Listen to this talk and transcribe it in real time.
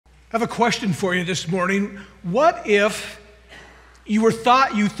I have a question for you this morning. What if you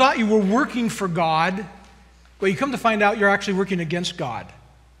thought you were working for God, but you come to find out you're actually working against God?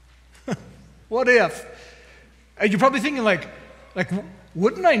 What if? And you're probably thinking like,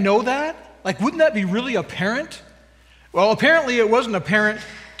 wouldn't I know that? Like, wouldn't that be really apparent? Well, apparently it wasn't apparent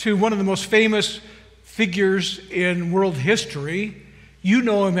to one of the most famous figures in world history. You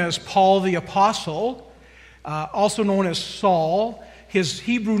know him as Paul the Apostle, also known as Saul. His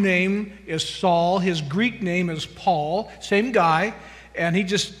Hebrew name is Saul. His Greek name is Paul. Same guy. And he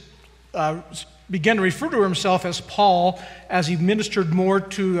just began to refer to himself as Paul as he ministered more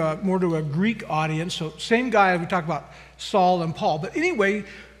to a Greek audience. So same guy. We talk about Saul and Paul. But anyway,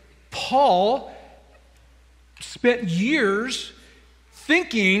 Paul spent years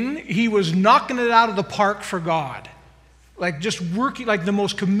thinking he was knocking it out of the park for God. Like just working like the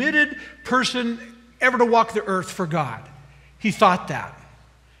most committed person ever to walk the earth for God. He thought that.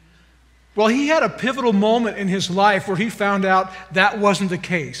 Well, he had a pivotal moment in his life where he found out that wasn't the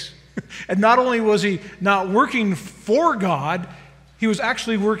case. And not only was he not working for God, he was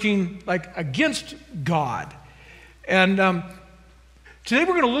actually working like against God. And today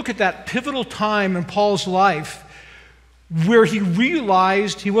we're going to look at that pivotal time in Paul's life where he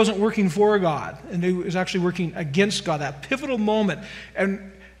realized he wasn't working for God and he was actually working against God, that pivotal moment.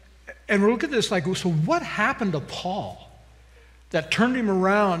 And we'll look at this like, so what happened to Paul that turned him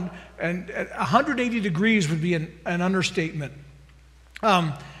around? And 180 degrees would be an understatement.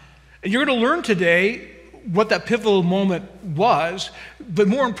 And you're going to learn today what that pivotal moment was, but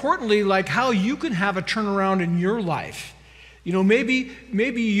more importantly, like how you can have a turnaround in your life. You know, maybe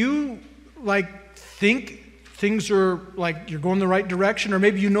you like think things are like you're going the right direction, or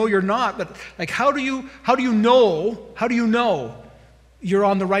maybe you know you're not, but like how do you know you're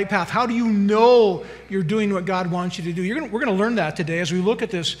on the right path? How do you know you're doing what God wants you to do? We're going to learn that today as we look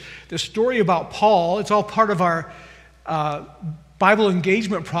at this story about Paul. It's all part of our Bible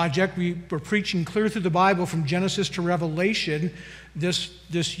engagement project. We're preaching clear through the Bible from Genesis to Revelation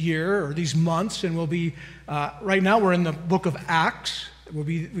this year or these months, and we'll be right now we're in the book of Acts.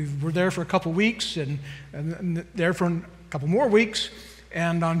 We're there for a couple weeks and there for a couple more weeks,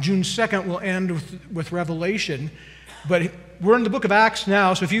 and on June 2nd we'll end with Revelation. But we're in the book of Acts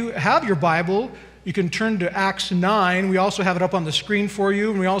now, so if you have your Bible, you can turn to Acts 9. We also have it up on the screen for you,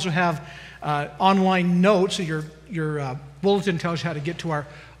 and we also have online notes. So your bulletin tells you how to get to our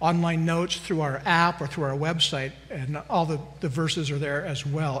online notes through our app or through our website, and all the verses are there as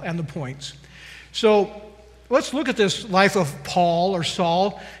well, and the points. So let's look at this life of Paul or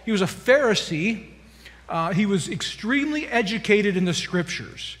Saul. He was a Pharisee. He was extremely educated in the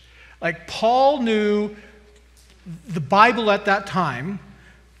Scriptures. Like Paul knew the Bible at that time,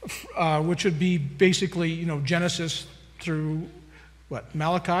 which would be basically, Genesis through,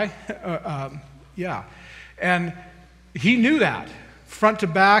 Malachi? Yeah. And he knew that, front to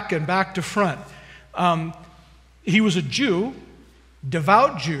back and back to front. He was a Jew,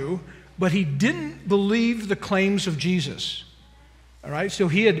 devout Jew, but he didn't believe the claims of Jesus. All right? So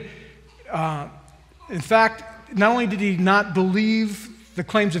he had, in fact, not only did he not believe the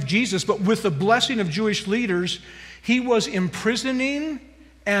claims of Jesus, but with the blessing of Jewish leaders, he was imprisoning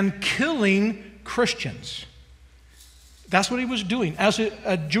and killing Christians. That's what he was doing. As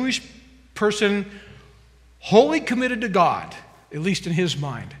a Jewish person, wholly committed to God, at least in his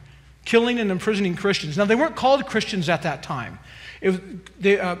mind, killing and imprisoning Christians. Now, they weren't called Christians at that time.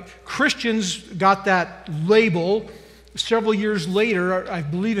 Christians got that label several years later. I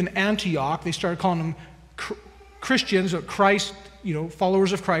believe in Antioch, they started calling them Christians, or Christ,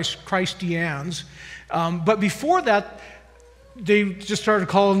 followers of Christ, Christians. But before that, they just started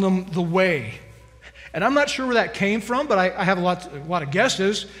calling them the Way. And I'm not sure where that came from, but I have a lot of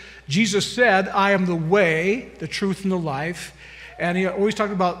guesses. Jesus said, "I am the way, the truth, and the life." And he always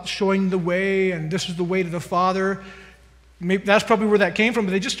talked about showing the way, and this is the way to the Father. Maybe that's probably where that came from,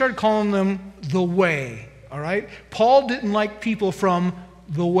 but they just started calling them the Way, all right? Paul didn't like people from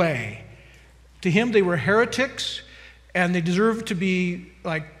the Way. To him, they were heretics, and they deserved to be,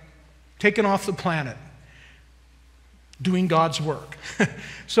 taken off the planet, doing God's work.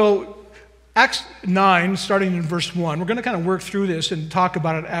 So, Acts 9, starting in verse 1, we're going to kind of work through this and talk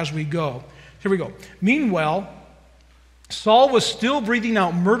about it as we go. Here we go. Meanwhile, Saul was still breathing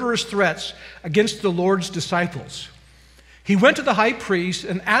out murderous threats against the Lord's disciples. He went to the high priest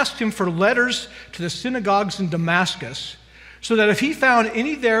and asked him for letters to the synagogues in Damascus, so that if he found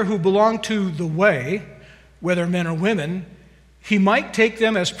any there who belonged to the Way, whether men or women, he might take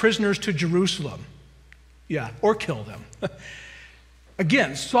them as prisoners to Jerusalem. Yeah, or kill them.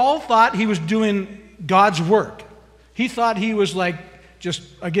 Again, Saul thought he was doing God's work. He thought he was just,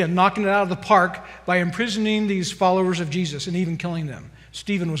 again, knocking it out of the park by imprisoning these followers of Jesus and even killing them.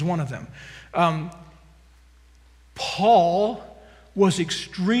 Stephen was one of them. Paul was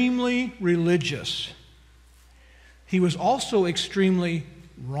extremely religious. He was also extremely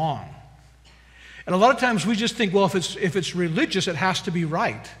wrong. And a lot of times we just think, well, if it's religious, it has to be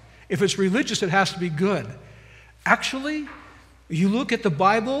right. If it's religious, it has to be good. Actually, you look at the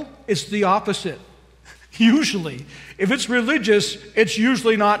Bible, it's the opposite. Usually. If it's religious, it's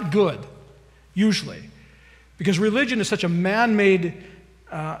usually not good. Usually. Because religion is such a man-made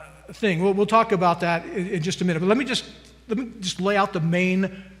thing. We'll talk about that in just a minute. But let me just lay out the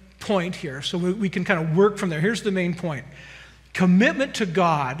main point here so we can kind of work from there. Here's the main point. Commitment to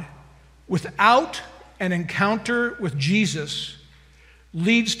God without an encounter with Jesus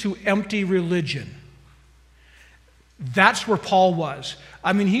leads to empty religion. That's where Paul was.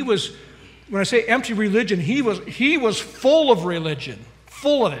 I mean, when I say empty religion, he was full of religion,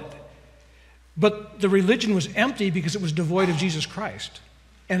 full of it. But the religion was empty because it was devoid of Jesus Christ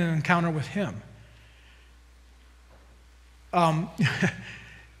and an encounter with him.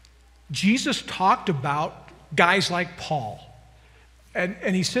 Jesus talked about guys like Paul.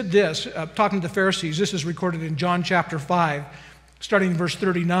 And he said this, talking to the Pharisees. This is recorded in John chapter 5, starting in verse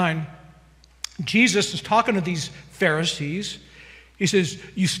 39. Jesus is talking to these Pharisees. He says,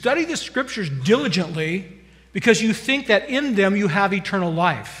 "You study the scriptures diligently because you think that in them you have eternal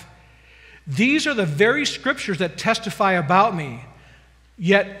life. These are the very scriptures that testify about me,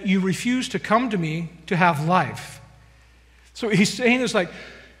 yet you refuse to come to me to have life." So he's saying this like,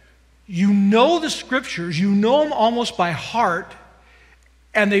 you know the scriptures, you know them almost by heart,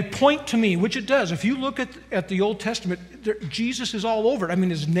 and they point to me, which it does. If you look at the Old Testament, Jesus is all over it. I mean,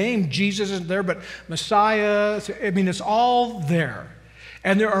 his name, Jesus, isn't there, but Messiah, I mean, it's all there.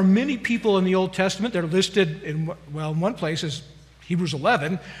 And there are many people in the Old Testament that are listed in one place is Hebrews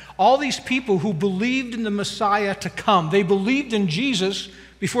 11. All these people who believed in the Messiah to come. They believed in Jesus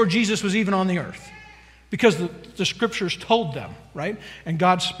before Jesus was even on the earth. Because the scriptures told them, right? And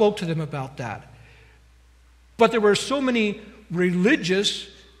God spoke to them about that. But there were so many religious,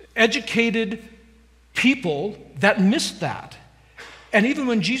 educated people that missed that. And even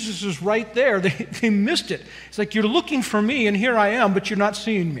when Jesus was right there, they missed it. It's like, you're looking for me, and here I am, but you're not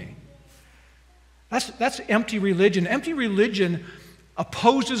seeing me. That's empty religion. Empty religion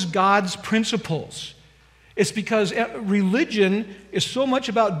opposes God's principles. It's because religion is so much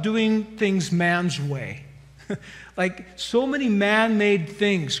about doing things man's way. Like, so many man-made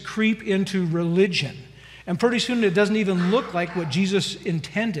things creep into religion. And pretty soon it doesn't even look like what Jesus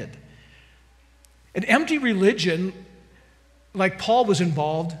intended. An empty religion, like Paul was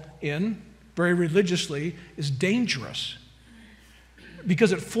involved in very religiously, is dangerous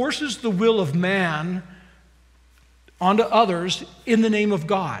because it forces the will of man onto others in the name of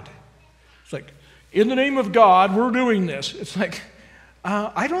God. It's like, in the name of God, we're doing this. It's like,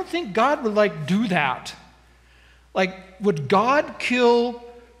 I don't think God would do that. Like, would God kill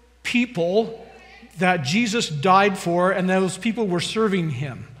people that Jesus died for and those people were serving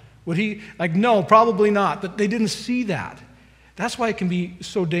him? Would he? No, probably not. But they didn't see that. That's why it can be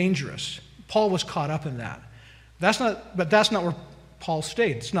so dangerous. Paul was caught up in that. But that's not where Paul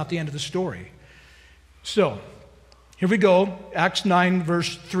stayed. It's not the end of the story. So, here we go. Acts 9,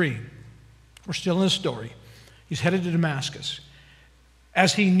 verse 3. We're still in the story. He's headed to Damascus.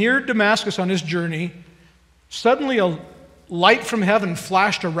 As he neared Damascus on his journey, suddenly a light from heaven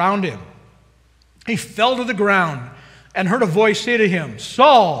flashed around him. He fell to the ground and heard a voice say to him,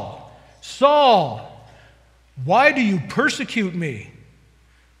 "Saul, Saul, why do you persecute me?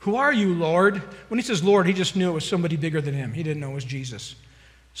 Who are you, Lord?" When he says Lord, he just knew it was somebody bigger than him. He didn't know it was Jesus.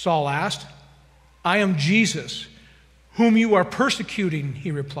 Saul asked, "I am Jesus, whom you are persecuting,"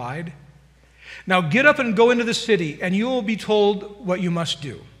 he replied. "Now get up and go into the city, and you will be told what you must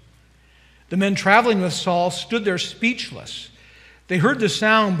do." The men traveling with Saul stood there speechless. They heard the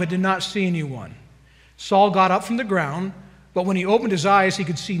sound but did not see anyone. Saul got up from the ground, but when he opened his eyes, he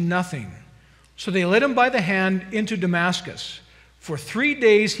could see nothing. So they led him by the hand into Damascus. For 3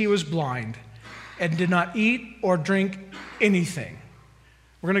 days he was blind and did not eat or drink anything.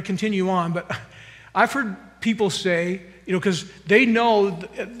 We're going to continue on, but I've heard people say, because they know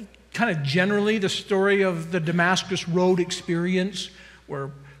kind of generally the story of the Damascus Road experience where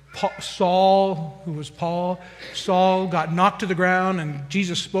Saul, who was Paul, Saul got knocked to the ground and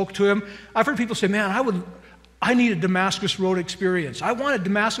Jesus spoke to him. I've heard people say, man, I need a Damascus Road experience. I want a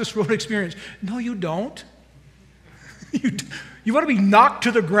Damascus Road experience. No, you don't. You want to be knocked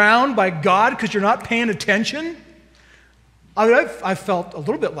to the ground by God because you're not paying attention? I mean, I've felt a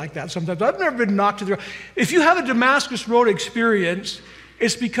little bit like that sometimes. I've never been knocked to the ground. If you have a Damascus Road experience,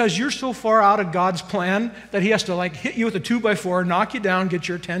 it's because you're so far out of God's plan that he has to like hit you with a 2x4, knock you down, get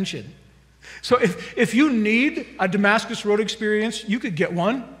your attention. So if you need a Damascus Road experience, you could get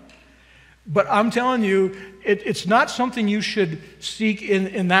one. But I'm telling you, it's not something you should seek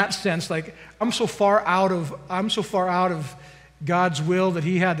in that sense. Like, I'm so far out of God's will that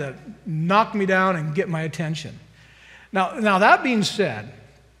he had to knock me down and get my attention. Now that being said,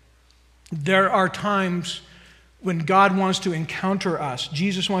 there are times when God wants to encounter us,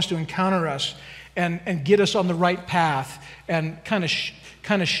 Jesus wants to encounter us and get us on the right path and kind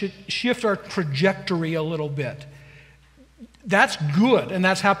of shift our trajectory a little bit. That's good, and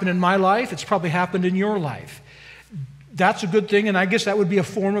that's happened in my life. It's probably happened in your life. That's a good thing, and I guess that would be a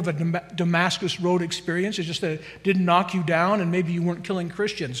form of a Damascus Road experience. It's just that it didn't knock you down, and maybe you weren't killing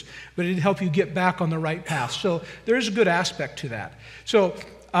Christians, but it did help you get back on the right path. So there's a good aspect to that. So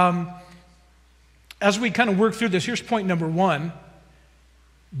as we kind of work through this, here's point number 1.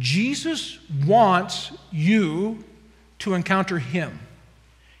 Jesus wants you to encounter him.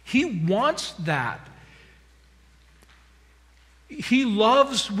 He wants that. He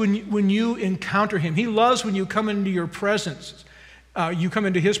loves when you encounter him. He loves when you come into your presence. You come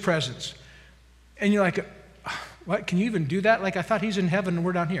into his presence. And you're like, what? Can you even do that? Like, I thought he's in heaven and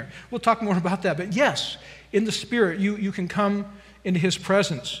we're down here. We'll talk more about that. But yes, in the Spirit, you can come into his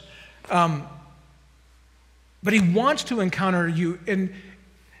presence. But he wants to encounter you. And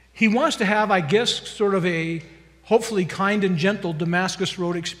he wants to have, I guess, sort of a hopefully kind and gentle Damascus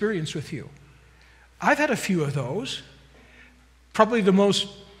Road experience with you. I've had a few of those. Probably the most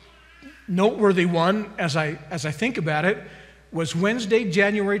noteworthy one, as I think about it, was Wednesday,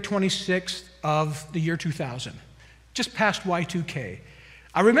 January 26th of the year 2000, just past Y2K.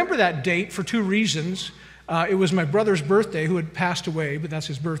 I remember that date for 2 reasons. It was my brother's birthday, who had passed away, but that's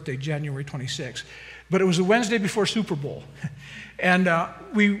his birthday, January 26th. But it was a Wednesday before Super Bowl. And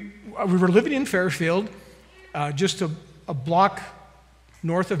we were living in Fairfield, just a block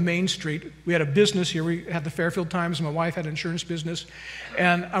north of Main Street. We had a business here. We had the Fairfield Times. My wife had an insurance business.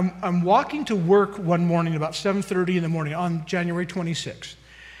 And I'm walking to work one morning about 7:30 in the morning on January 26th.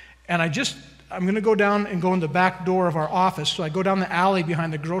 And I'm going to go down and go in the back door of our office. So I go down the alley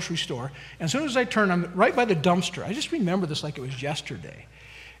behind the grocery store. And as soon as I turn, I'm right by the dumpster. I just remember this like it was yesterday.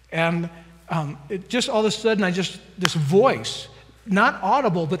 And it just all of a sudden, this voice, not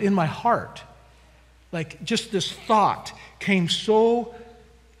audible, but in my heart, like just this thought came so,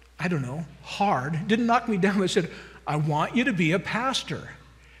 I don't know, hard. Didn't knock me down, but it said, I want you to be a pastor.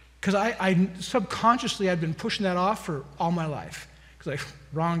 Because I subconsciously, I'd been pushing that off for all my life. Because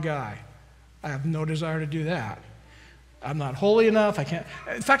wrong guy. I have no desire to do that. I'm not holy enough. I can't.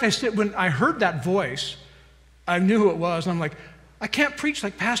 In fact, when I heard that voice, I knew who it was. And I'm like, I can't preach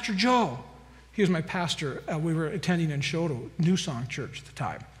like Pastor Joe. He was my pastor. We were attending in Shoto, New Song Church at the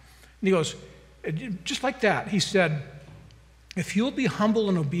time. And he goes, just like that, he said, if you'll be humble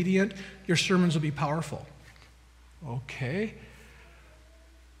and obedient, your sermons will be powerful. Okay.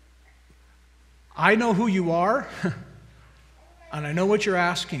 I know who you are, and I know what you're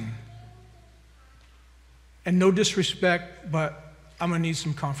asking. And no disrespect, but I'm going to need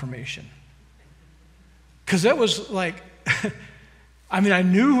some confirmation. Because that was like, I mean, I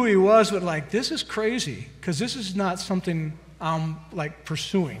knew who he was, but like, this is crazy, because this is not something I'm like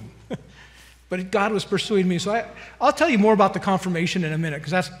pursuing. But God was pursuing me. So I'll tell you more about the confirmation in a minute,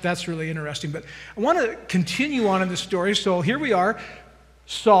 because that's really interesting. But I want to continue on in this story. So here we are,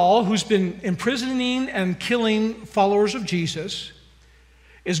 Saul, who's been imprisoning and killing followers of Jesus,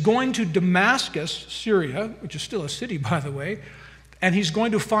 is going to Damascus, Syria, which is still a city, by the way, and he's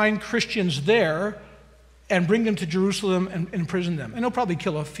going to find Christians there and bring them to Jerusalem and imprison them. And he'll probably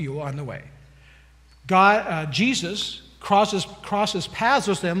kill a few on the way. Jesus crosses paths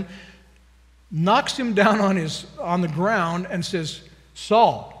with them, knocks him down on the ground and says,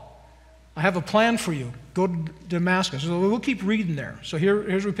 Saul, I have a plan for you. Go to Damascus. So we'll keep reading there. So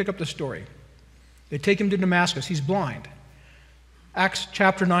here's where we pick up the story. They take him to Damascus. He's blind. Acts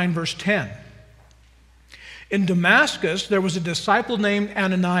chapter 9, verse 10. In Damascus, there was a disciple named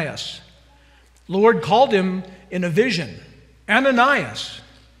Ananias. The Lord called him in a vision. Ananias.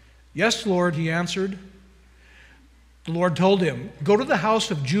 Yes, Lord, he answered. The Lord told him, go to the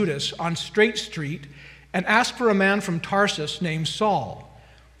house of Judas on Straight Street and ask for a man from Tarsus named Saul,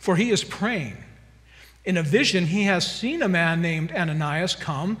 for he is praying. In a vision, he has seen a man named Ananias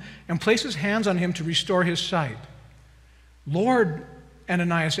come and place his hands on him to restore his sight. Lord,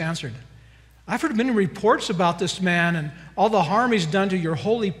 Ananias answered, I've heard many reports about this man and all the harm he's done to your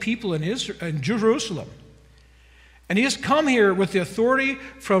holy people in Jerusalem. And he has come here with the authority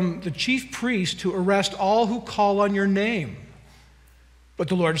from the chief priest to arrest all who call on your name. But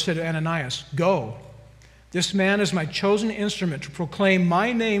the Lord said to Ananias, go. This man is my chosen instrument to proclaim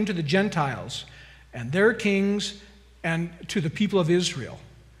my name to the Gentiles and their kings and to the people of Israel.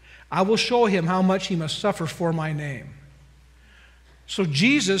 I will show him how much he must suffer for my name. So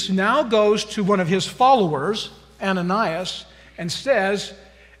Jesus now goes to one of his followers, Ananias, and says,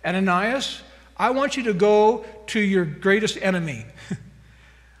 Ananias, I want you to go to your greatest enemy.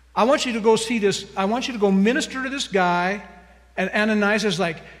 I want you to go see this. I want you to go minister to this guy. And Ananias is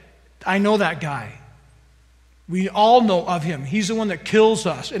like, I know that guy. We all know of him. He's the one that kills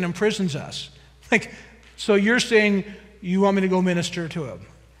us and imprisons us. Like, so you're saying you want me to go minister to him?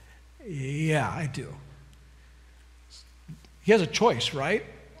 Yeah, I do. He has a choice, right?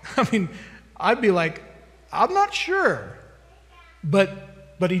 I mean, I'd be like, I'm not sure. But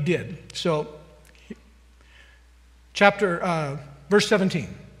he did. So, verse 17.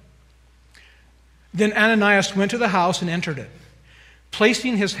 Then Ananias went to the house and entered it.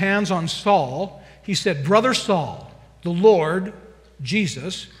 Placing his hands on Saul, he said, Brother Saul, the Lord,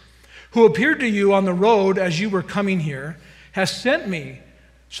 Jesus, who appeared to you on the road as you were coming here, has sent me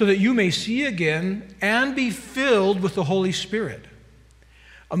so that you may see again and be filled with the Holy Spirit.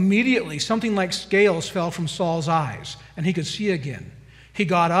 Immediately, something like scales fell from Saul's eyes, and he could see again. He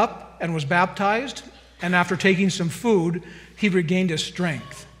got up and was baptized, and after taking some food, he regained his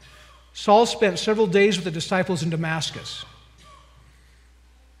strength. Saul spent several days with the disciples in Damascus.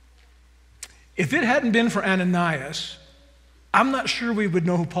 If it hadn't been for Ananias, I'm not sure we would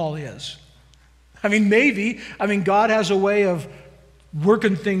know who Paul is. I mean, maybe. I mean, God has a way of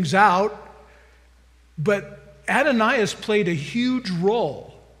working things out, but Ananias played a huge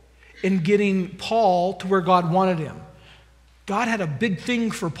role in getting Paul to where God wanted him. God had a big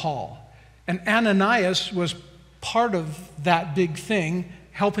thing for Paul, and Ananias was part of that big thing,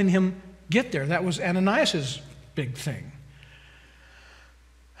 helping him get there. That was Ananias' big thing.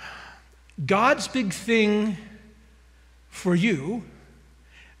 God's big thing for you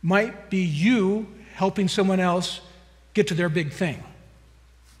might be you helping someone else get to their big thing.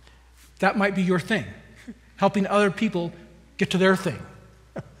 That might be your thing, helping other people get to their thing.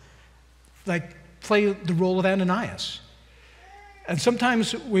 Like, play the role of Ananias. And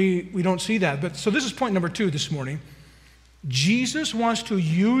sometimes we don't see that. But so this is point number 2 this morning. Jesus wants to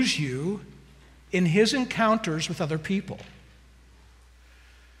use you in his encounters with other people.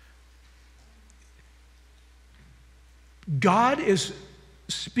 God is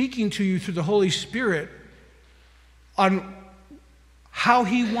speaking to you through the Holy Spirit on how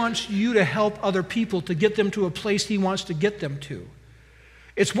he wants you to help other people to get them to a place he wants to get them to.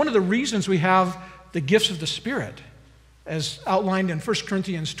 It's one of the reasons we have the gifts of the Spirit, as outlined in 1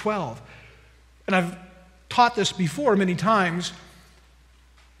 Corinthians 12. And I've taught this before many times.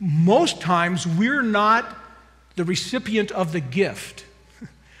 Most times, we're not the recipient of the gift.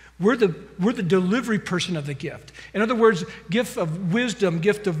 We're the delivery person of the gift. In other words, gift of wisdom,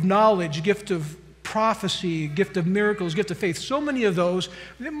 gift of knowledge, gift of prophecy, gift of miracles, gift of faith. So many of those,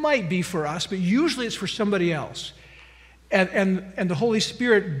 it might be for us, but usually it's for somebody else. And the Holy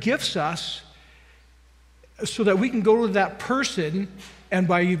Spirit gifts us so that we can go to that person and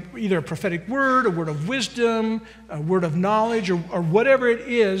by either a prophetic word, a word of wisdom, a word of knowledge, or whatever it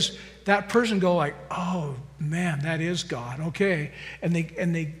is, that person go like, oh man, that is God, okay. And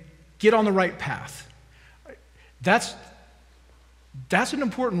they get on the right path. That's an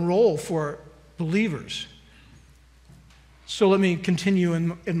important role for believers. So let me continue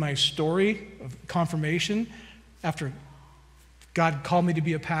in my story of confirmation. After God called me to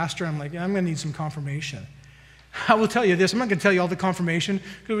be a pastor, I'm like, I'm going to need some confirmation. I will tell you this. I'm not going to tell you all the confirmation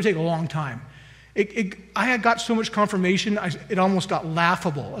because it would take a long time. I had got so much confirmation, it almost got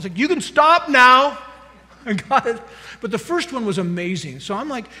laughable. I was like, you can stop now. I got it. But the first one was amazing. So I'm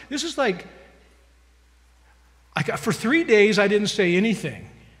like, this is like, for 3 days, I didn't say anything.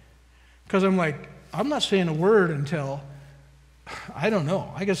 Because I'm like, I'm not saying a word until, I don't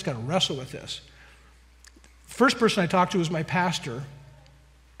know. I just got to wrestle with this. First person I talked to was my pastor.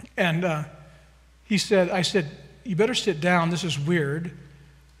 And I said, you better sit down. This is weird.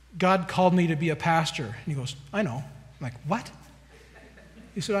 God called me to be a pastor. And he goes, I know. I'm like, what?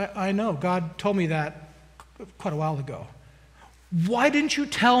 He said, I know. God told me that quite a while ago. Why didn't you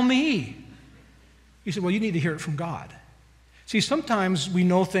tell me? He said, well, you need to hear it from God. See, sometimes we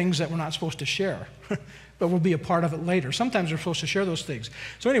know things that we're not supposed to share, but we'll be a part of it later. Sometimes we're supposed to share those things.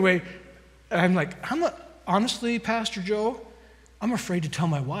 So anyway, I'm like, honestly, Pastor Joe, I'm afraid to tell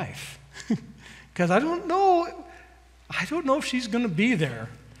my wife because I don't know if she's going to be there.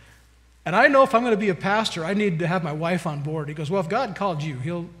 And I know if I'm going to be a pastor, I need to have my wife on board. He goes, well, if God called you,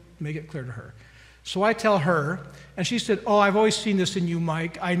 he'll make it clear to her. So I tell her, and she said, oh, I've always seen this in you,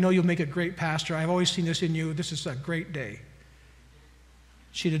 Mike. I know you'll make a great pastor. I've always seen this in you. This is a great day.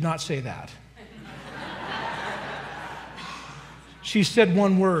 She did not say that. She said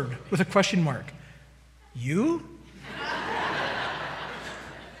one word with a question mark. You?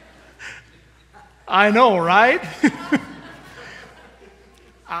 I know, right?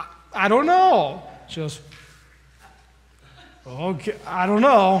 I don't know. She goes, okay, I don't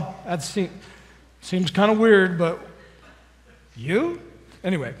know. That seems kind of weird, but you?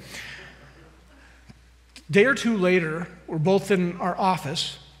 Anyway, a day or two later, we're both in our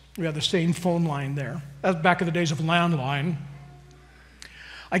office. We have the same phone line there. That's back in the days of landline.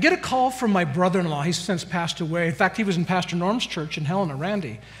 I get a call from my brother-in-law. He's since passed away. In fact, he was in Pastor Norm's church in Helena,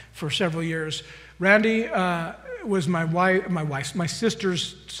 Randy, for several years. Randy was my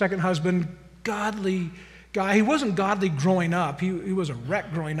sister's second husband, godly guy. He wasn't godly growing up. He was a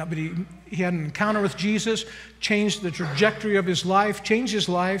wreck growing up, but he had an encounter with Jesus, changed the trajectory of his life, changed his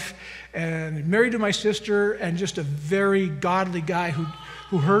life, and married to my sister, and just a very godly guy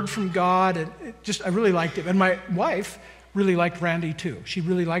who heard from God, and I really liked him. And my wife really liked Randy too. She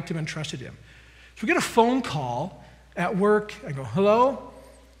really liked him and trusted him. So we get a phone call at work. I go, hello?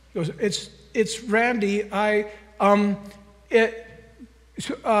 He goes, it's Randy. I go,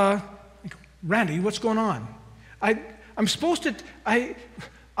 Randy, what's going on? I'm supposed to,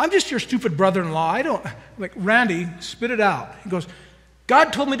 I'm just your stupid brother-in-law. I'm like, Randy, spit it out. He goes,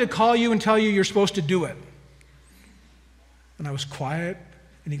 God told me to call you and tell you you're supposed to do it. And I was quiet.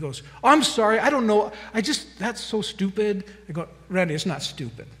 And he goes, oh, I'm sorry, I don't know. That's so stupid. I go, Randy, it's not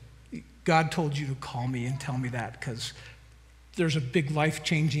stupid. God told you to call me and tell me that because there's a big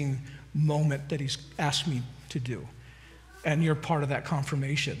life-changing moment that he's asked me to do. And you're part of that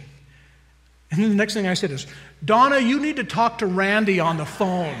confirmation. And then the next thing I said is, Donna, you need to talk to Randy on the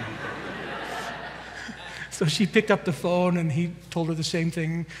phone. So she picked up the phone and he told her the same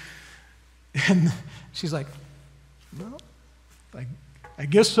thing. And she's like, well, I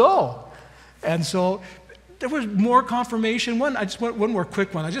guess so. And so there was more confirmation. I just want one more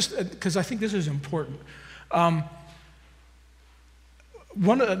quick one. Because I think this is important. One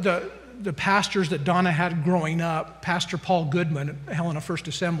of the pastors that Donna had growing up, Pastor Paul Goodman at Helena First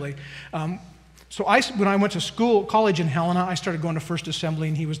Assembly. So when I went to college in Helena, I started going to First Assembly,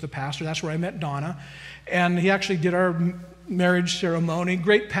 and he was the pastor. That's where I met Donna. And he actually did our marriage ceremony.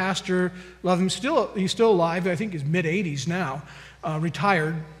 Great pastor, love him. He's still alive. I think he's mid-80s now.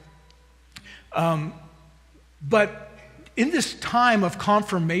 Retired. But in this time of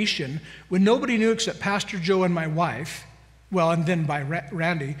confirmation, when nobody knew except Pastor Joe and my wife, and then by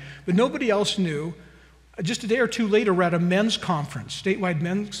Randy, but nobody else knew, just a day or two later, we're at a men's conference, statewide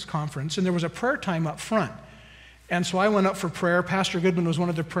men's conference, and there was a prayer time up front. And so I went up for prayer. Pastor Goodman was one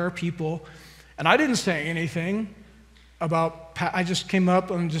of the prayer people, and I didn't say anything I just came up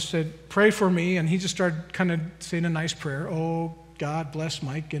and just said, pray for me, and he just started kind of saying a nice prayer. Oh, God bless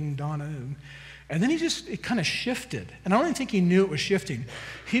Mike and Donna. And then it kind of shifted. And I don't even think he knew it was shifting.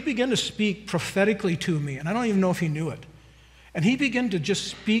 He began to speak prophetically to me, and I don't even know if he knew it. And he began to just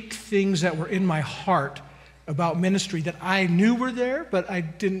speak things that were in my heart about ministry that I knew were there, but I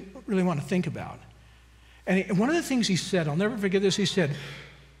didn't really want to think about. And one of the things he said, I'll never forget this, he said,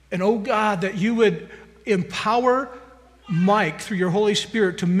 and oh God, that you would empower Mike through your Holy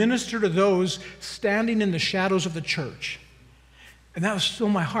Spirit to minister to those standing in the shadows of the church. And that was still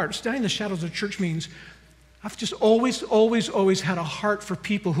my heart. Standing in the shadows of the church means I've just always had a heart for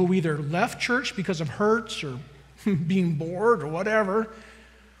people who either left church because of hurts or being bored or whatever,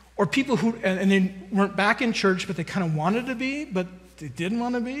 or people who, and they weren't back in church, but they kind of wanted to be, but they didn't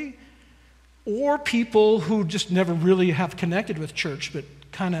want to be, or people who just never really have connected with church, but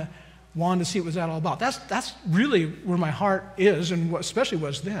kind of wanted to see what was that all about. That's really where my heart is, and especially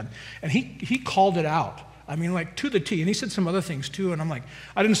was then. And he called it out. I mean, like to the T. And he said some other things too, and I'm like,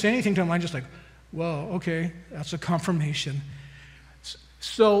 I didn't say anything to him. I'm just like, well, okay, that's a confirmation.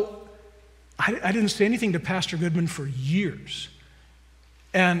 So I didn't say anything to Pastor Goodman for years.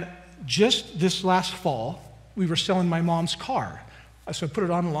 And just this last fall, we were selling my mom's car. So I put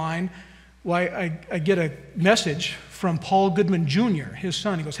it online. Well, I get a message from Paul Goodman Jr., his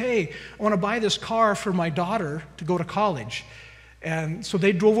son. He goes, hey, I want to buy this car for my daughter to go to college. And so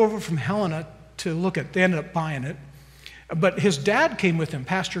they drove over from Helena to look at, they ended up buying it. But his dad came with him,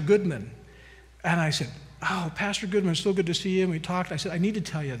 Pastor Goodman. And I said, oh, Pastor Goodman, it's so good to see you. And we talked. I said, I need to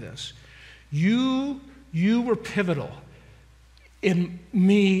tell you this. You were pivotal in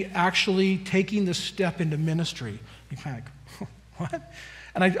me actually taking the step into ministry. You're kind of like, what?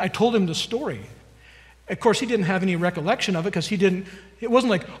 And I told him the story. Of course, he didn't have any recollection of it because it wasn't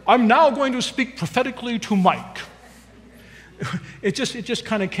like, I'm now going to speak prophetically to Mike. It just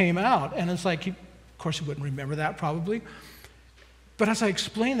kind of came out. And it's like, of course, he wouldn't remember that probably. But as I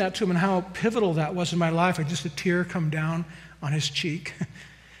explained that to him and how pivotal that was in my life, a tear come down on his cheek.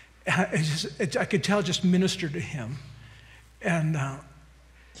 I could tell it just ministered to him. And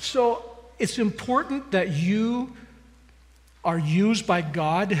so it's important that you are used by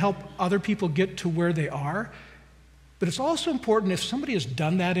God to help other people get to where they are. But it's also important if somebody has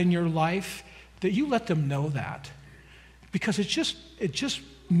done that in your life, that you let them know that. Because it just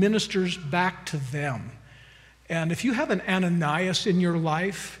ministers back to them. And if you have an Ananias in your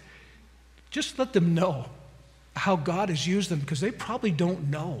life, just let them know how God has used them, because they probably don't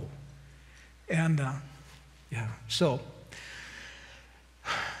know. And so,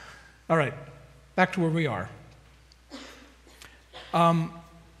 all right, back to where we are.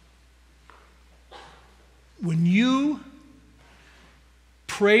 When you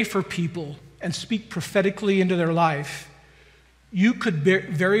pray for people and speak prophetically into their life, you could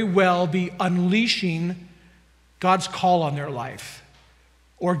very well be unleashing God's call on their life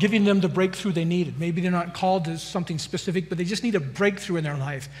or giving them the breakthrough they needed. Maybe they're not called to something specific, but they just need a breakthrough in their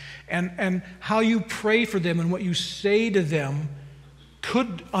life. And how you pray for them and what you say to them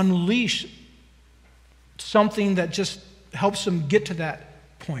could unleash something that just helps them get to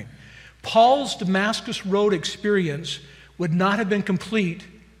that point. Paul's Damascus Road experience would not have been complete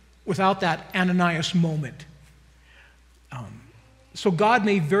without that Ananias moment. So God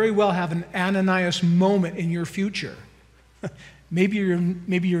may very well have an Ananias moment in your future, maybe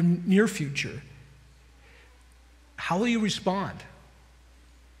your near future. How will you respond?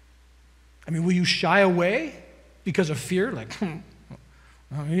 I mean, will you shy away because of fear? Like,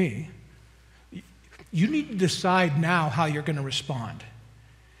 not me. You need to decide now how you're going to respond.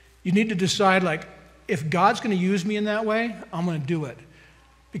 You need to decide, like, if God's going to use me in that way, I'm going to do it.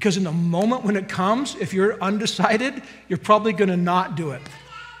 Because in the moment when it comes, if you're undecided, you're probably going to not do it.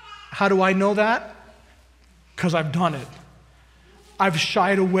 How do I know that? Because I've done it. I've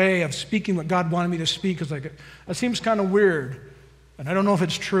shied away of speaking what God wanted me to speak because that seems kind of weird, and I don't know if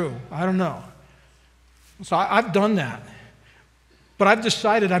it's true. I don't know. So I've done that. But I've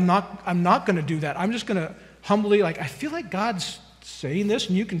decided I'm not going to do that. I'm just going to humbly, I feel like God's saying this,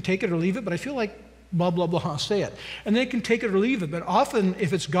 and you can take it or leave it, but I feel like blah, blah, blah, I'll say it. And they can take it or leave it. But often,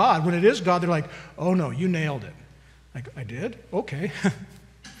 if it's God, when it is God, they're like, oh, no, you nailed it. Like, I did? Okay.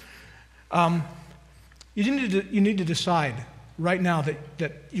 You need to decide right now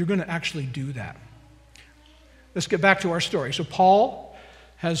that you're going to actually do that. Let's get back to our story. So Paul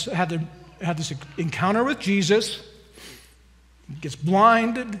has had this encounter with Jesus, gets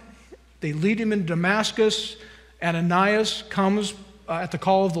blinded. They lead him into Damascus. Ananias comes at the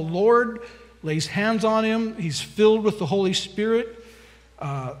call of the Lord, lays hands on him. He's filled with the Holy Spirit.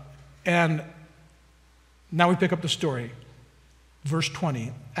 And now we pick up the story. Verse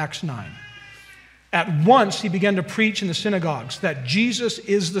 20, Acts 9. At once he began to preach in the synagogues that Jesus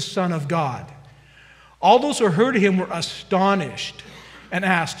is the Son of God. All those who heard him were astonished and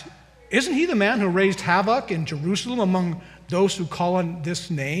asked, isn't he the man who raised havoc in Jerusalem among those who call on this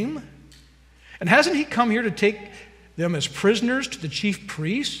name? And hasn't he come here to take them as prisoners to the chief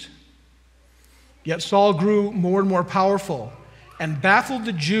priests? Yet Saul grew more and more powerful and baffled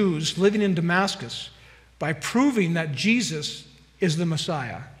the Jews living in Damascus by proving that Jesus is the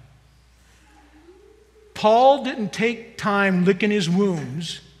Messiah. Paul didn't take time licking his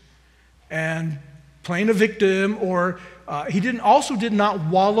wounds and playing a victim, or he did not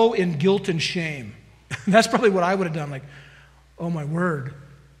wallow in guilt and shame. That's probably what I would have done. Like, oh my word,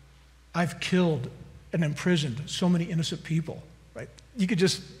 I've killed and imprisoned so many innocent people. Right?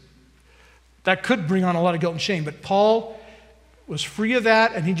 That could bring on a lot of guilt and shame. But Paul was free of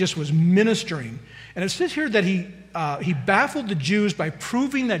that, and he just was ministering. And it says here that he baffled the Jews by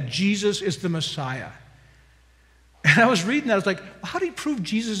proving that Jesus is the Messiah. And I was reading that, I was like, well, how do you prove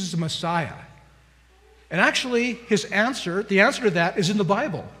Jesus is the Messiah? And actually, the answer to that is in the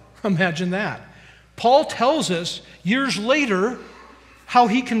Bible. Imagine that. Paul tells us years later how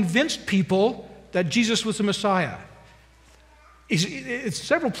he convinced people that Jesus was the Messiah. It's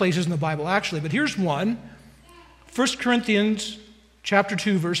several places in the Bible, actually, but here's one. 1 Corinthians chapter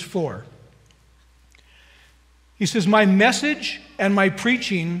 2, verse 4. He says, my message and my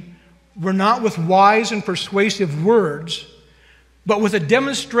preaching were not with wise and persuasive words, but with a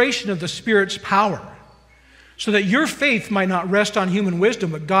demonstration of the Spirit's power, so that your faith might not rest on human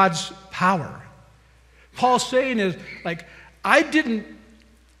wisdom, but God's power. Paul's saying is, like, I didn't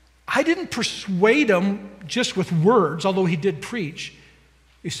persuade him just with words, although he did preach.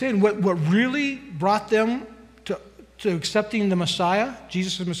 He's saying what really brought them to accepting the Messiah,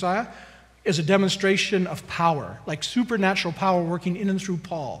 Jesus the Messiah, is a demonstration of power, like supernatural power working in and through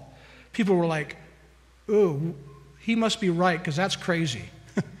Paul. People were like, oh, he must be right, because that's crazy.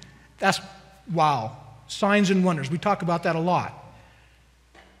 That's, wow. Signs and wonders. We talk about that a lot.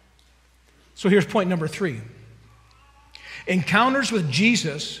 So here's point number 3. Encounters with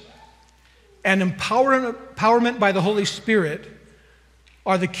Jesus and empowerment by the Holy Spirit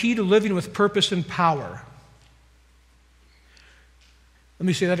are the key to living with purpose and power. Let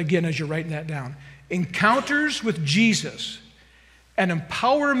me say that again as you're writing that down. Encounters with Jesus and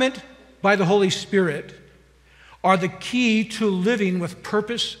empowerment by the Holy Spirit are the key to living with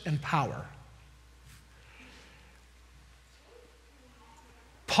purpose and power.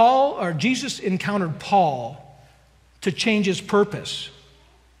 Jesus encountered Paul to change his purpose.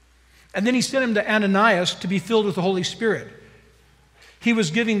 And then he sent him to Ananias to be filled with the Holy Spirit. He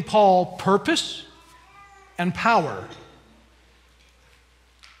was giving Paul purpose and power.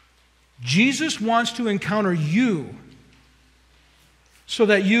 Jesus wants to encounter you so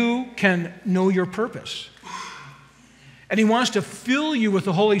that you can know your purpose. And he wants to fill you with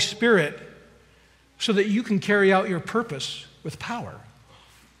the Holy Spirit so that you can carry out your purpose with power.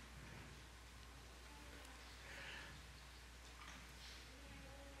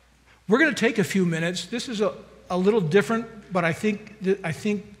 We're going to take a few minutes. This is a little different, but I think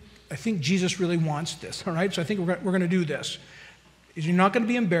Jesus really wants this. All right, so I think we're going to do this. You're not going to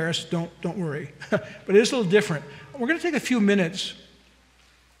be embarrassed. Don't worry. But it is a little different. We're going to take a few minutes,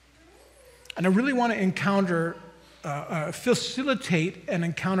 and I really want to facilitate an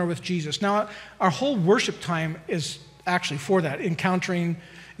encounter with Jesus. Now, our whole worship time is actually for that, encountering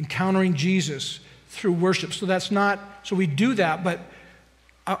Jesus through worship. So we do that, but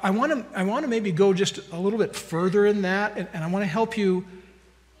I want to maybe go just a little bit further in that, and I want to help you.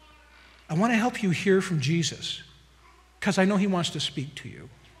 I want to help you hear from Jesus, because I know he wants to speak to you.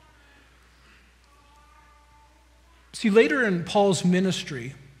 See, later in Paul's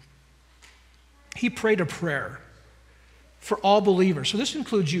ministry, he prayed a prayer for all believers. So this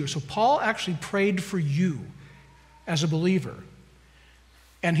includes you. So Paul actually prayed for you as a believer.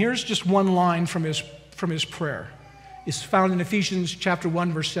 And here's just one line from his prayer. It's found in Ephesians chapter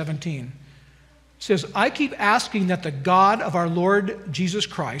 1, verse 17. It says, I keep asking that the God of our Lord Jesus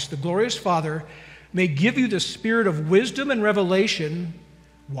Christ, the glorious Father, may give you the spirit of wisdom and revelation.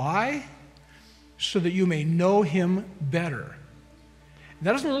 Why? So that you may know him better.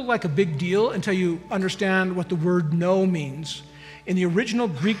 That doesn't look like a big deal until you understand what the word know means. In the original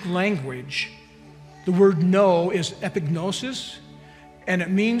Greek language, the word know is epignosis, and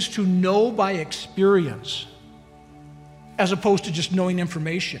it means to know by experience, as opposed to just knowing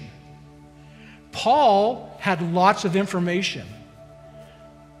information. Paul had lots of information.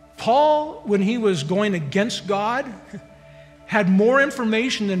 Paul, when he was going against God, had more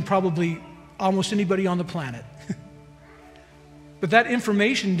information than probably almost anybody on the planet. But that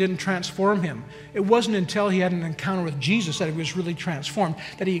information didn't transform him. It wasn't until he had an encounter with Jesus that he was really transformed,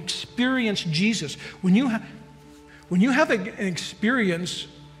 that he experienced Jesus. When you have an experience,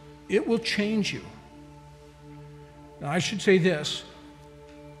 it will change you. Now, I should say this.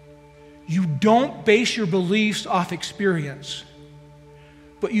 You don't base your beliefs off experience,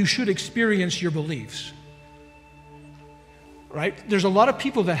 but you should experience your beliefs. Right? There's a lot of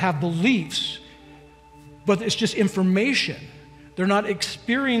people that have beliefs, but it's just information. They're not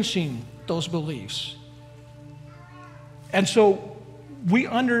experiencing those beliefs. And so we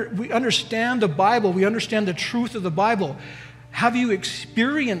understand the Bible. We understand the truth of the Bible. Have you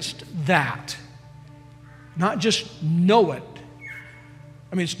experienced that? Not just know it.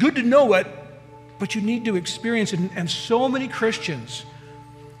 I mean, it's good to know it, but you need to experience it. And so many Christians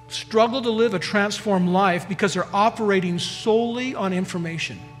struggle to live a transformed life because they're operating solely on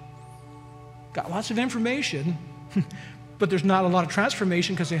information. Got lots of information, but there's not a lot of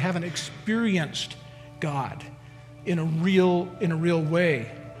transformation because they haven't experienced God in a real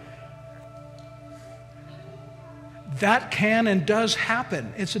way. That can and does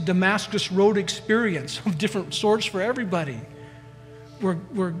happen. It's a Damascus Road experience of different sorts for everybody,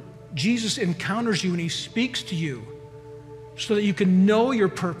 where Jesus encounters you and he speaks to you so that you can know your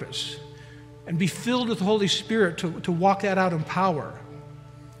purpose and be filled with the Holy Spirit to walk that out in power.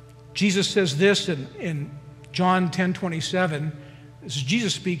 Jesus says this in John 10:27. This is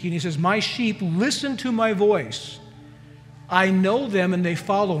Jesus speaking. He says, my sheep listen to my voice. I know them and they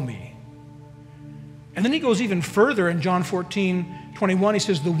follow me. And then he goes even further in John 14:21. He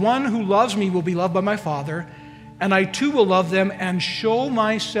says, the one who loves me will be loved by my Father, and I too will love them and show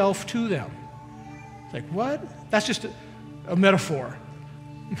myself to them. It's like, what? That's just a metaphor.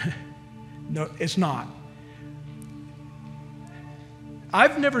 No, it's not.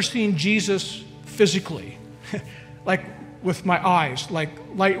 I've never seen Jesus physically, like with my eyes, like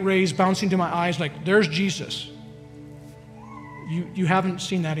light rays bouncing to my eyes, like there's Jesus. You haven't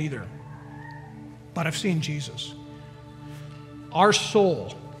seen that either, but I've seen Jesus. Our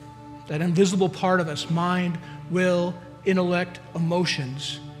soul, that invisible part of us, mind, will, intellect,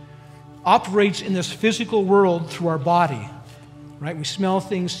 emotions, operates in this physical world through our body, right? We smell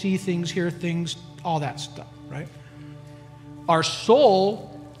things, see things, hear things, all that stuff, right? Our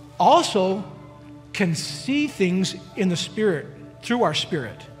soul also can see things in the spirit, through our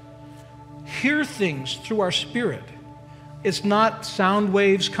spirit, hear things through our spirit. It's not sound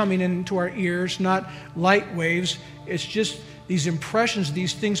waves coming into our ears, not light waves. It's just these impressions,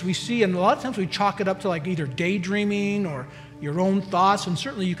 these things we see. And a lot of times we chalk it up to like either daydreaming or your own thoughts, and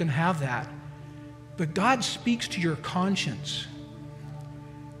certainly you can have that. But God speaks to your conscience.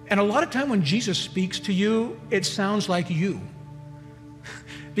 And a lot of time when Jesus speaks to you, it sounds like you.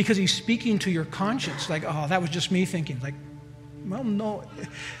 Because he's speaking to your conscience, like, oh, that was just me thinking. Like, well, no.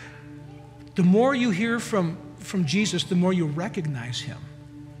 The more you hear from Jesus, the more you recognize him.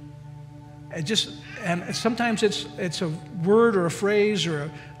 And sometimes it's a word or a phrase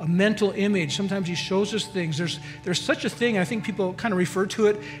or a mental image. Sometimes he shows us things. There's such a thing, I think people kind of refer to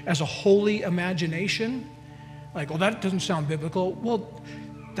it as a holy imagination. Like, well, that doesn't sound biblical. Well,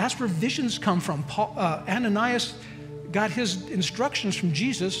 that's where visions come from. Ananias got his instructions from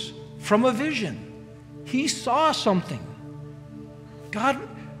Jesus from a vision. He saw something. God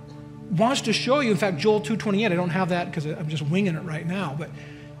wants to show you. In fact, Joel 2:28, I don't have that because I'm just winging it right now, but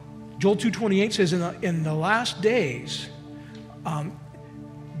Joel 2:28 says, in the last days,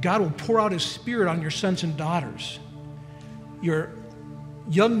 God will pour out his spirit on your sons and daughters. Your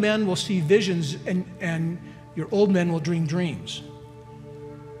young men will see visions, and your old men will dream dreams.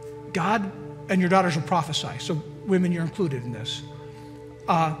 God and your daughters will prophesy. So women, you're included in this.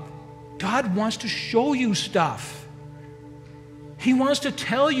 God wants to show you stuff. He wants to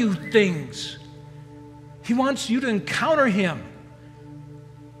tell you things. He wants you to encounter him.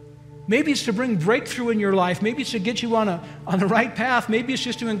 Maybe it's to bring breakthrough in your life. Maybe it's to get you on the right path. Maybe it's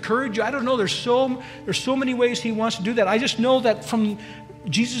just to encourage you. I don't know. There's so many ways he wants to do that. I just know that from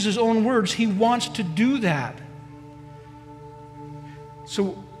Jesus' own words, he wants to do that.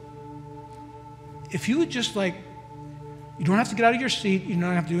 So if you would just you don't have to get out of your seat. You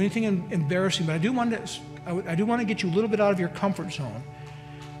don't have to do anything embarrassing, but I do want to get you a little bit out of your comfort zone.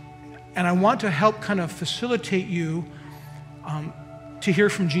 And I want to help kind of facilitate you to hear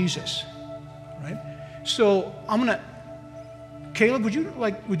from Jesus, right? So Caleb, would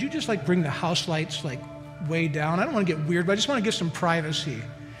you just bring the house lights way down? I don't want to get weird, but I just want to give some privacy.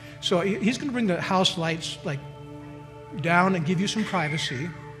 So he's going to bring the house lights down and give you some privacy.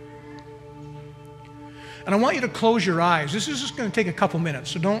 And I want you to close your eyes. This is just going to take a couple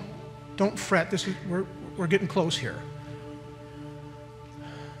minutes, so don't fret. We're getting close here.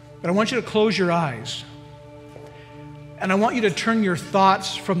 But I want you to close your eyes. And I want you to turn your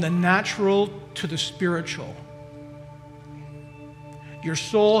thoughts from the natural to the spiritual. Your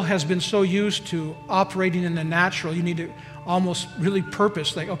soul has been so used to operating in the natural, you need to almost really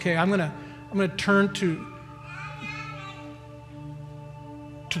purpose, okay, I'm gonna turn to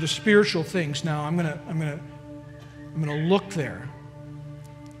the spiritual things now. I'm gonna look there.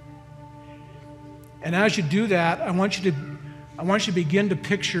 And as you do that, I want you to begin to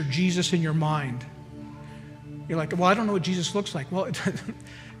picture Jesus in your mind. You're like, well, I don't know what Jesus looks like. Well,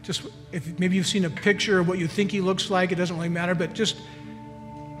 just if maybe you've seen a picture of what you think he looks like, it doesn't really matter, but just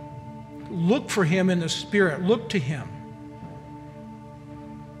look for him in the spirit. Look to him.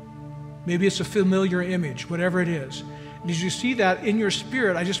 Maybe it's a familiar image, whatever it is. And as you see that in your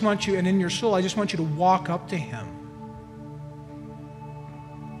spirit, and in your soul, I just want you to walk up to him.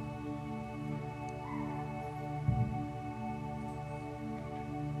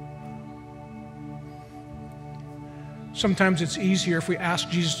 Sometimes it's easier if we ask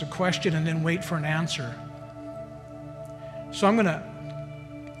Jesus a question and then wait for an answer. So I'm going to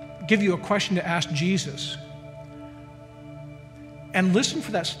give you a question to ask Jesus. And listen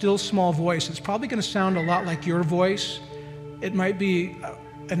for that still small voice. It's probably going to sound a lot like your voice. It might be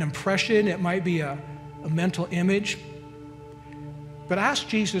an impression. It might be a mental image. But ask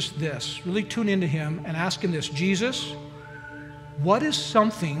Jesus this. Really tune into him and ask him this. Jesus, what is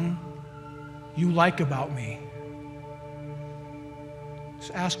something you like about me?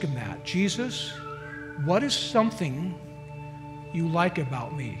 Just ask him that. Jesus, what is something you like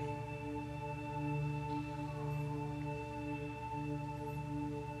about me?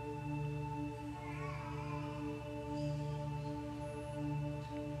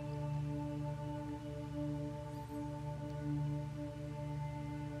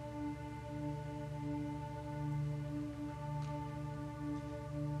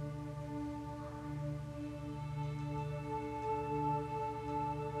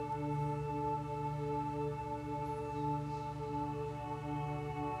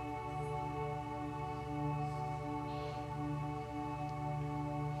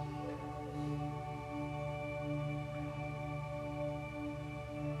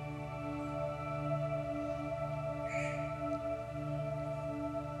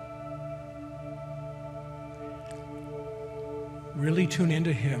 Really tune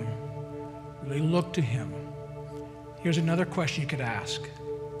into him. Really look to him. Here's another question you could ask.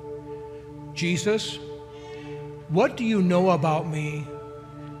 Jesus, what do you know about me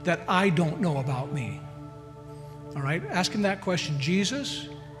that I don't know about me? All right, ask him that question. Jesus,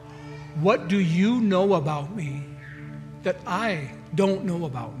 what do you know about me that I don't know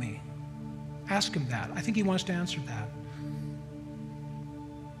about me? Ask him that. I think he wants to answer that.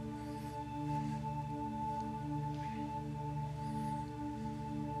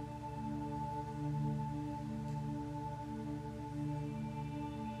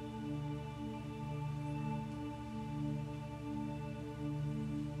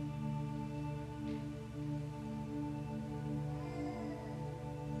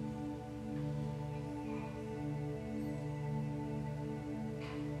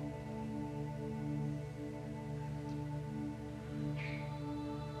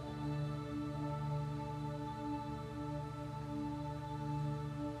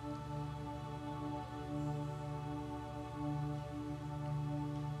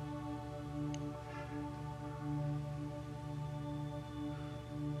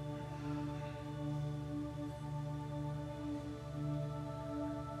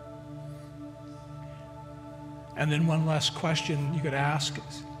 And then one last question you could ask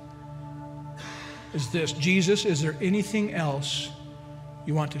is this: Jesus, is there anything else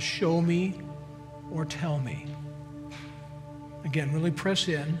you want to show me or tell me? Again, really press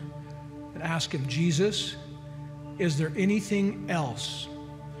in and ask him, Jesus, is there anything else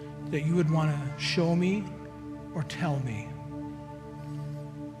that you would want to show me or tell me?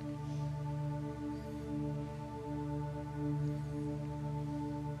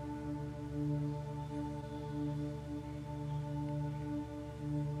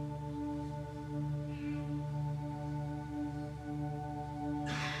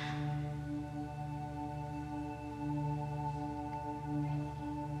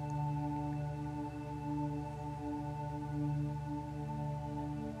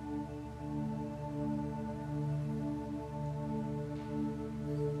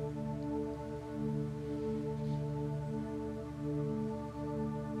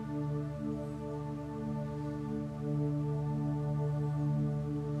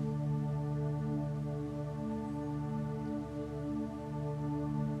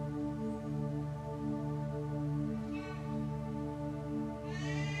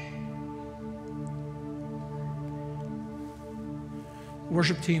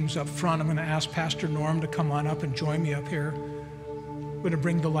 Worship team's up front. I'm going to ask Pastor Norm to come on up and join me up here. I'm going to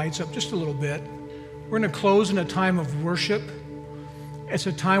bring the lights up just a little bit. We're going to close in a time of worship. It's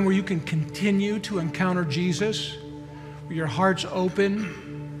a time where you can continue to encounter Jesus, where your heart's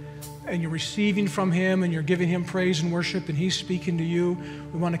open and you're receiving from him and you're giving him praise and worship and he's speaking to you.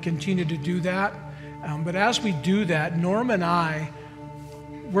 We want to continue to do that. But as we do that, Norm and I,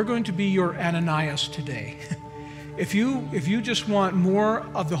 we're going to be your Ananias today. If you just want more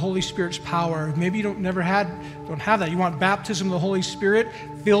of the Holy Spirit's power, maybe you don't have that. You want baptism of the Holy Spirit,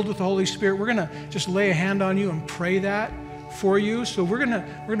 filled with the Holy Spirit. We're gonna just lay a hand on you and pray that for you. So we're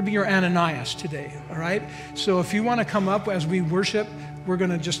gonna be your Ananias today. All right. So if you want to come up as we worship, we're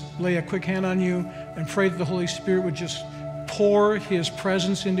gonna just lay a quick hand on you and pray that the Holy Spirit would just pour his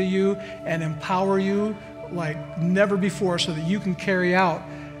presence into you and empower you like never before, so that you can carry out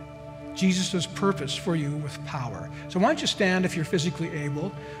Jesus' purpose for you with power. So why don't you stand if you're physically able.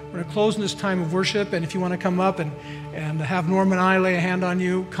 We're going to close in this time of worship, and if you want to come up and have Norm and I lay a hand on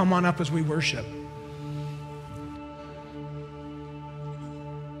you, come on up as we worship.